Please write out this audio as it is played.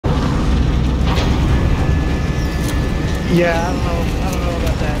Yeah, I don't know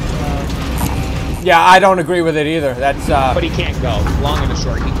about that. Yeah, I don't agree with it either. That's. But he can't go. Long and the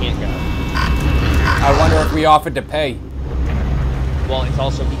short, he can't go. I wonder if we offered to pay. Well, it's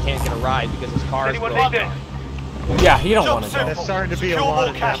also he can't get a ride because his car is broken. Yeah, he don't want to go. It's starting to be a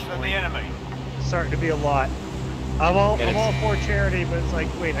lot. It's starting to be a lot. I'm all for charity, but it's like,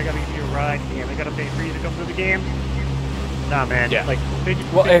 wait, I gotta give you a ride. Damn, I gotta pay for you to come to the game. Nah, man. Yeah. Like,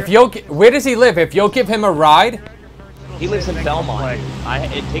 Well, if you'll, where does he live? If you'll give him a ride. He lives in Belmont.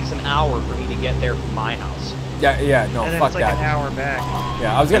 It takes an hour for me to get there from my house. Yeah, no, and then fuck it's like that. an hour back.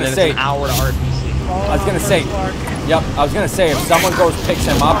 Yeah, I was gonna and say. It's an hour to RPC. I was gonna say. Yep, I was gonna say if someone goes picks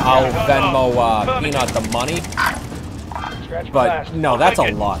him up, I'll Venmo Peanut the money. But no, that's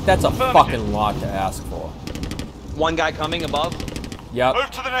a lot. That's a fucking lot to ask for. One guy coming above. Yep.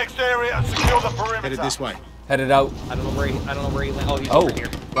 Move to the next area and secure the perimeter. Headed this way. Headed out. I don't know where he landed. Oh, he's over here.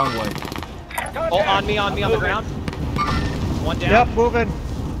 Wrong way. Oh, on me on the ground. One down. Yep, moving.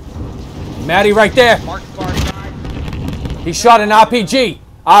 Maddie, right there. Mark far side. He shot an RPG.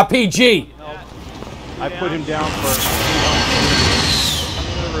 RPG. No. I put him down first.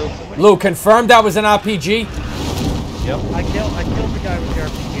 Lou, confirmed that was an RPG. Yep. I killed the guy with the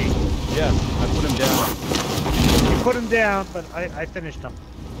RPG. Yeah, I put him down. You put him down, but I finished him.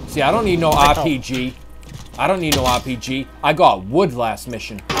 See, I don't need no RPG. I don't need no RPG. I got wood last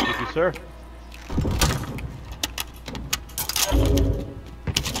mission. Thank you, sir.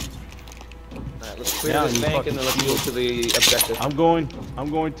 Alright, let's clear this bank and then let's move to the objective. I'm going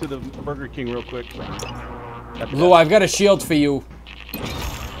to the Burger King real quick. Lou, I've got a shield for you.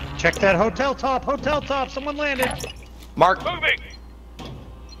 Check that hotel top. Hotel top. Someone landed. Mark. Moving.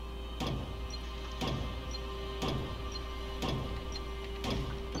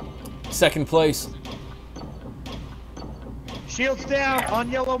 Second place. Shields down on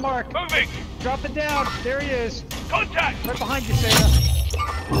yellow mark. Moving. Drop it down. There he is. Contact. Right behind you,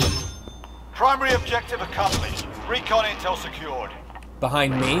 Santa. Primary objective accomplished. Recon intel secured.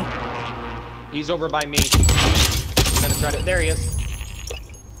 Behind me. He's over by me. I'm gonna try to. There he is.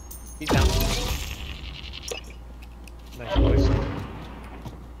 He's down. Nice boys.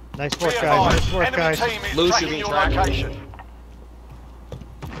 Nice work, guys. Nice work, Enemy guys. team is Lou should tracking be your tracked. location.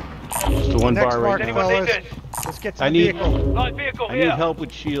 It's the one Next bar mark, right now. fellas. Let's get to I the need- vehicle. Light vehicle I need help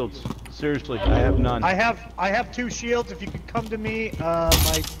with shields. Seriously, I have none. I have 2 shields. If you could come to me,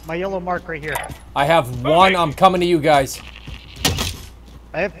 my yellow mark right here. I have one. I'm coming to you guys.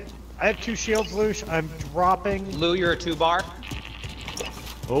 I have 2 shields, Lush. I'm dropping. Lou, you're a 2-bar.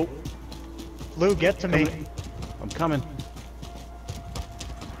 Oh, Lou, get to me. I'm coming.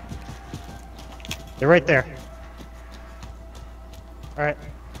 They're right there. All right.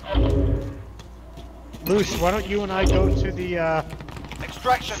 Lush, why don't you and I go to the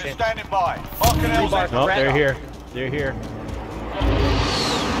Extraction is standing by. Mark No, they're here. They're here.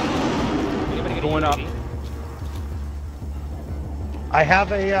 Anybody get Going up. I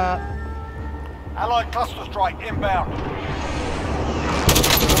have a Allied cluster strike inbound.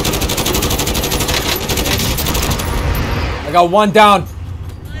 I got one down.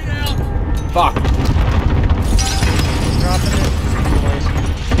 Fuck. dropping it.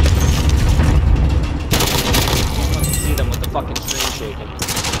 See them with the fucking screen shaking.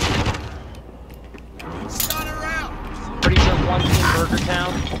 Pretty sure one's in Burger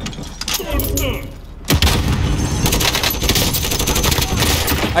Town.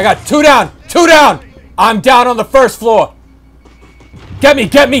 I got 2 down. 2 down. I'm down on the first floor. Get me.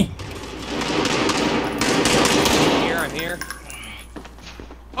 Get me. I'm here.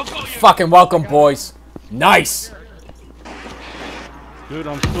 Fucking welcome, boys. Nice. Dude,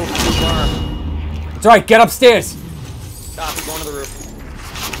 I'm still 2-bar. It's alright. Get upstairs. Stop, we're going to the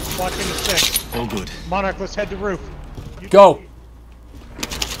roof. Watching the stick. All good. Monarch, let's head to roof. Go.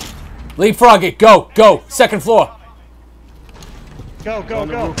 Leapfrog it. Go. Go. Second floor. Go, go, On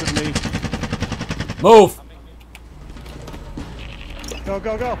the go. roof with me. Move. Go,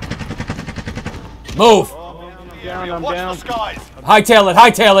 go, go. Move. Down, I'm Watch down. the skies. Hightail it.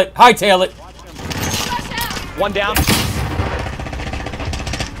 Hightail it. Hightail it. One down.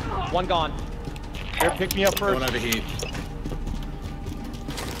 One gone. Here, pick me up Going first. over here.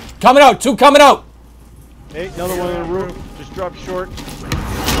 Coming out. 2 coming out. Hey, another one on the roof. Just dropped short.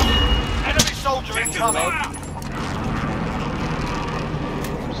 Enemy soldier incoming.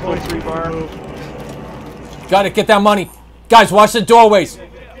 Still 3-bar. Got it. Get that money. Guys, watch the doorways.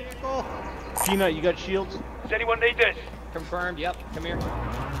 Peanut, you got shields? Does anyone need this? Confirmed, yep. Come here.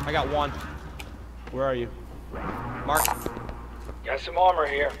 I got one. Where are you? Mark. Got some armor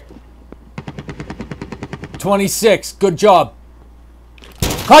here. 26. Good job.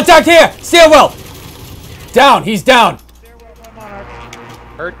 Contact here. Stairwell. Down. He's down.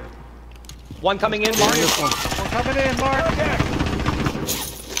 One coming in, Mark. We're coming in, Mark.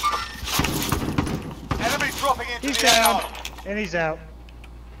 Enemy dropping into He's the down. AR. And he's out.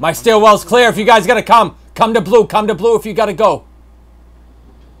 My stairwell's clear. If you guys gotta come to blue. Come to blue if you gotta go.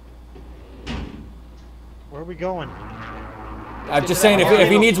 Where are we going? I'm just saying if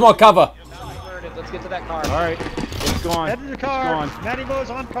he needs more cover. Let's get to that car. All right, let's go on. Head to the car. Matty Mo's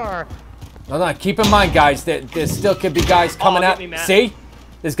on car. No, keep in mind, guys, that there still could be guys coming get at. me, Matt. See,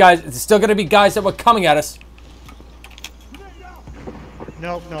 there's still gonna be guys that were coming at us.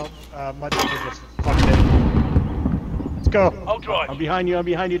 Nope. My just fucked it. Let's go. I'll drive. I'm behind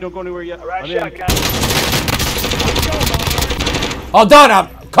you. Don't go anywhere yet. Right, I'm in. shotgun. Hold on, I'm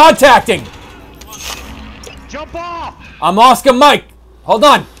contacting. Jump off. I'm Oscar Mike. Hold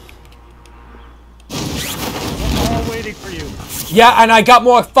on. We're all waiting for you. Yeah, and I got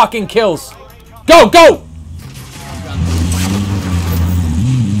more fucking kills. Go!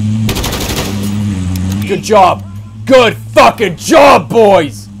 Good job. Good fucking job,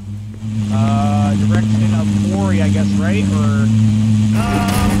 boys. Direction of quarry, I guess, right? Or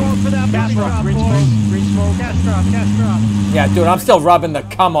I'm going for that Gas bounty drop, drop, green boys. smoke, green smoke. Gas drop. Yeah, dude, I'm still rubbing the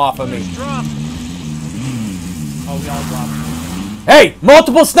cum off of me. Drop. oh, we all dropped. Hey,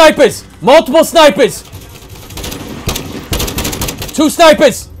 multiple snipers. 2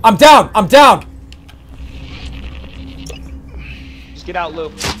 snipers. I'm down. Just get out,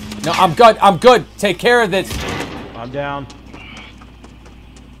 Luke. No, I'm good. Take care of this. I'm down.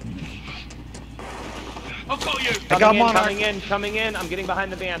 I'll call you. got Monarch. Coming in. I'm getting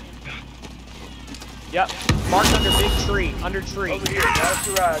behind the van. Yep. Marked under big tree. Under tree. Over here, down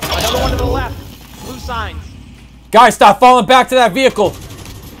garage. Another one to the left. Blue signs. Guys, stop falling back to that vehicle.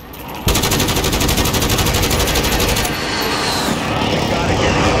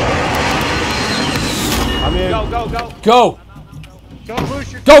 I'm in. Go. Go. Go,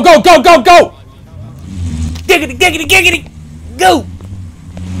 Booster. Go. Giggity. Go.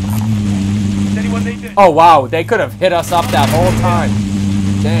 Does anyone need this? Oh, wow. They could have hit us up that whole time.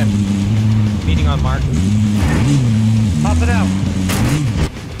 Damn. Meeting on Mark. Pop it out.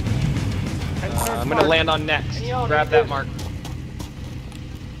 I'm gonna land on next. Grab that, Mark.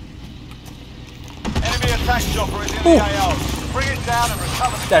 Enemy attack chopper is in the AO. Bring it down and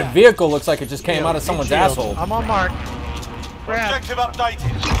recover the That gap. vehicle looks like it just came out of someone's Shield. asshole. I'm on Mark. Grab. Objective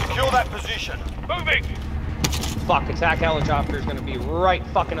updated. Secure that position. Moving. Fuck, attack helicopter is gonna be right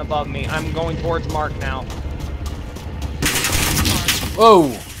fucking above me. I'm going towards Mark now.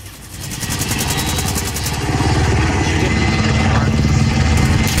 Whoa.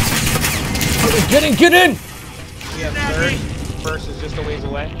 Get in. We have third. First is just a ways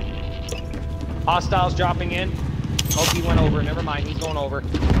away. Hostiles dropping in. Oh, he went over. Never mind. He's going over.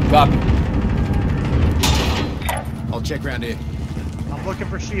 Copy. I'll check around here. I'm looking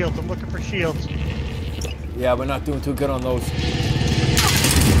for shields. Yeah, we're not doing too good on those.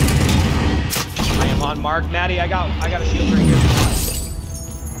 I am on Mark. Maddie, I got a shield right here.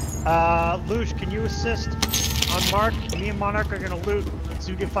 Lush, can you assist on Mark? Me and Monarch are gonna loot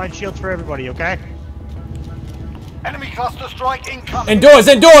so we can find shields for everybody, okay? Enemy cluster strike incoming. Indoors.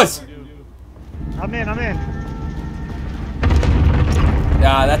 I'm in.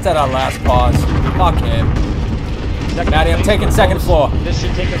 Yeah, that's at our last pause. Fuck him. Maddie, I'm taking second floor. This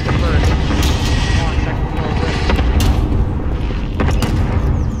should take us to first. Come on, second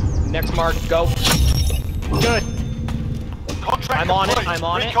floor. Next Mark, go. Good. Contract I'm on it. complete. I'm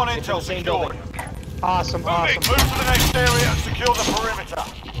on it. Recon It's in the intel same secured. building. Awesome. Move to the next area and secure the perimeter.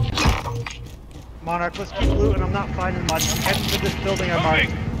 Monarch, let's keep looting. I'm not finding much. I'm heading to this building I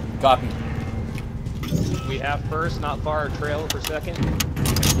marked. Copy. We have first, not far. Trailer for second.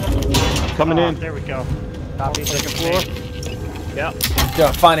 Coming in. There we go. Copy. Second floor. Yep.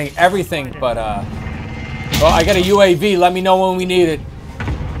 They're finding everything, but well, I got a UAV. Let me know when we need it.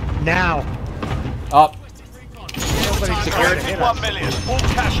 Now. Up. Nobody secured it. 1 million. All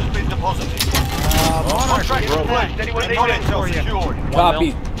cash has been deposited. Monarch, Contract get complete. back. Anyone need Recon this intel for you? secured.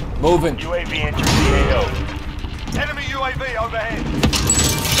 Copy. Moving. UAV entering the AO. Enemy UAV overhead.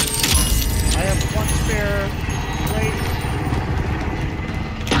 I have one spare plate.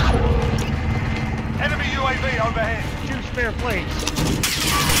 Enemy UAV overhead. 2 spare plates.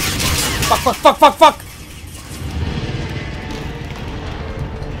 Fuck.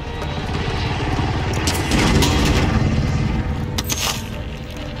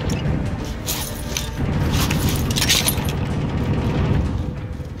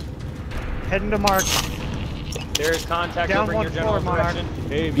 Heading to Mark. There is contact Down over in one your general floor, Monarch. direction.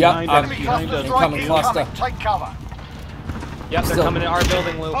 Hey, Yep, behind us. Enemy Behind cluster us. strike Incoming cluster. incoming. Take cover. Yep, they're Still. coming in our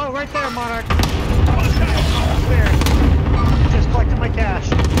building, Luke. Oh, right there, Monarch. Spare. Just collected my cash.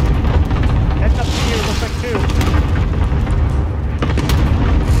 Heading up to you, looks like two.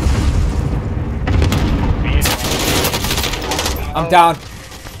 I'm down.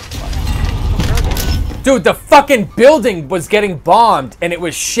 Dude, the fucking building was getting bombed, and it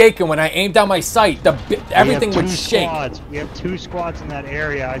was shaking when I aimed down my sight. Everything would shake. We have 2 squads in that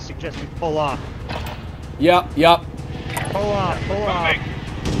area. I suggest we pull off. Yep. Pull off.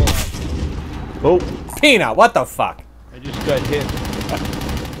 Oh, Peanut, what the fuck? I just got hit.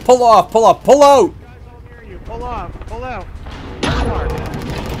 Pull off, pull out. Guys all near you. Pull off. Pull out.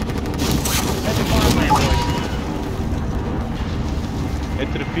 Head to farmland, boys. Head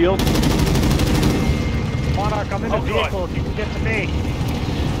to the field. Monarch, I'm in the vehicle if you can get to me.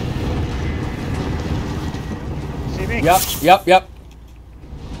 See me? Yep.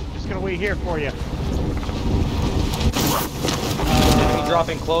 Just gonna wait here for you. Enemy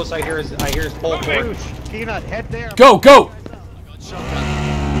dropping close. I hear his pull cord. Peanut, head there. Go! Head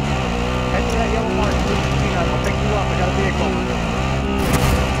to that yellow mark. Peanut, I'll pick you up. I got a vehicle.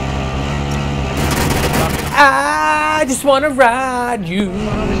 I just wanna ride you. On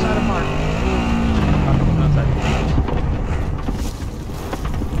the other side of mark.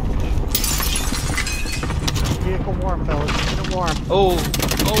 Vehicle warm, fellas. Keep it warm. Oh.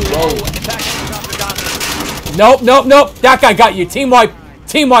 Attack helicopter got me. Nope. That guy got you. Team wipe.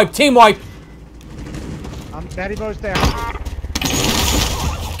 Matty Bo's down.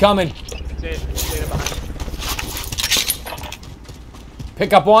 Coming. That's it. Stay behind.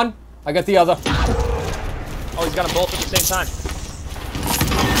 Pick up one. I got the other. Oh, he's got them both at the same time.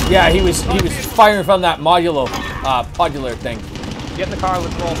 Yeah, he was firing from that modular thing. Get in the car.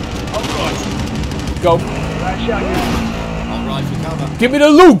 Let's roll. Go. Last shot, I'll ride for cover. Give me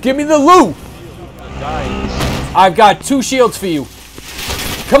the loot. Guys. I've got 2 shields for you.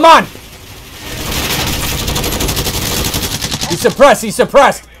 Come on. He's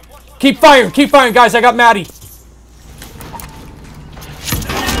suppressed. Keep firing, guys. I got Matty.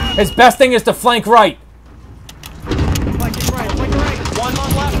 His best thing is to flank right. Flank right. One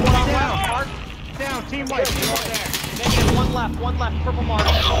on left. One on left. Mark. Down, team white. Negative. One left. Purple mark.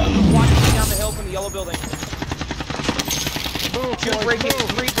 Watching down the hill from the yellow building. Move, 2 boys, breaking, move.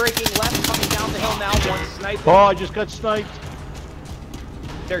 3 breaking left, coming down the hill now. 1 sniping. Oh, I just got sniped.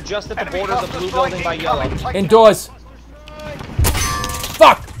 They're just at the border of the blue building by yellow. Indoors.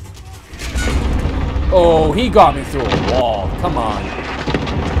 Fuck. Oh, he got me through a wall. Come on.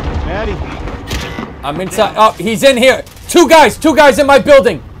 Maddie. I'm inside. Oh, he's in here. 2 guys in my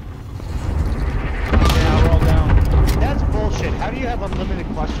building. Yeah, we're all down. That's bullshit. How do you have unlimited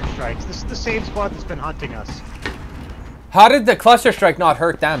cluster strikes? This is the same squad that's been hunting us. How did the cluster strike not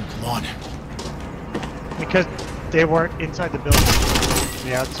hurt them? Come on. Because they weren't inside the building.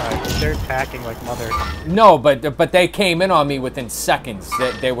 The outside. They're attacking like mother. No, but they came in on me within seconds.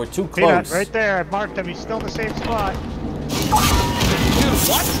 They were too Peanut, close. right there. I marked him. He's still in the same spot. Dude,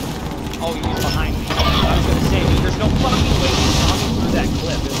 what? Oh, he's behind me. I was gonna say, there's no fucking way he's coming through that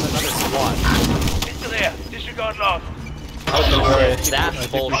cliff. There's another squad. Into there. Disregard log. I was gonna say, that's I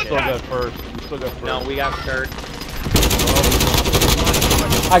think we bullshit. still got first. No, we got third.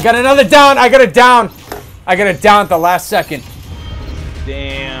 I got another down. I got it down at the last second.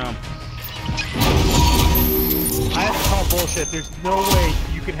 Damn. I have to call bullshit. There's no way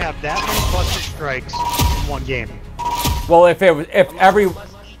you can have that many cluster strikes in one game. Well, if every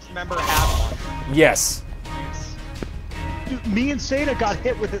Each member had one. yes. Dude, me and Seda got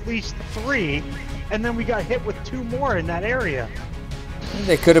hit with at least 3, and then we got hit with 2 more in that area.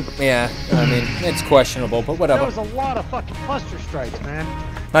 They could have, yeah. I mean, it's questionable, but whatever. That was a lot of fucking cluster strikes, man.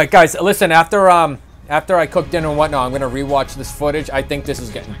 All right, guys, listen. After I cook dinner and whatnot, I'm gonna rewatch this footage. I think this is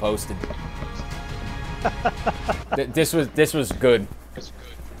getting posted. This was good.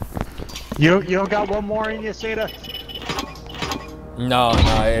 You don't got one more in you, Seda? No,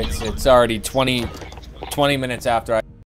 it's already 20 minutes after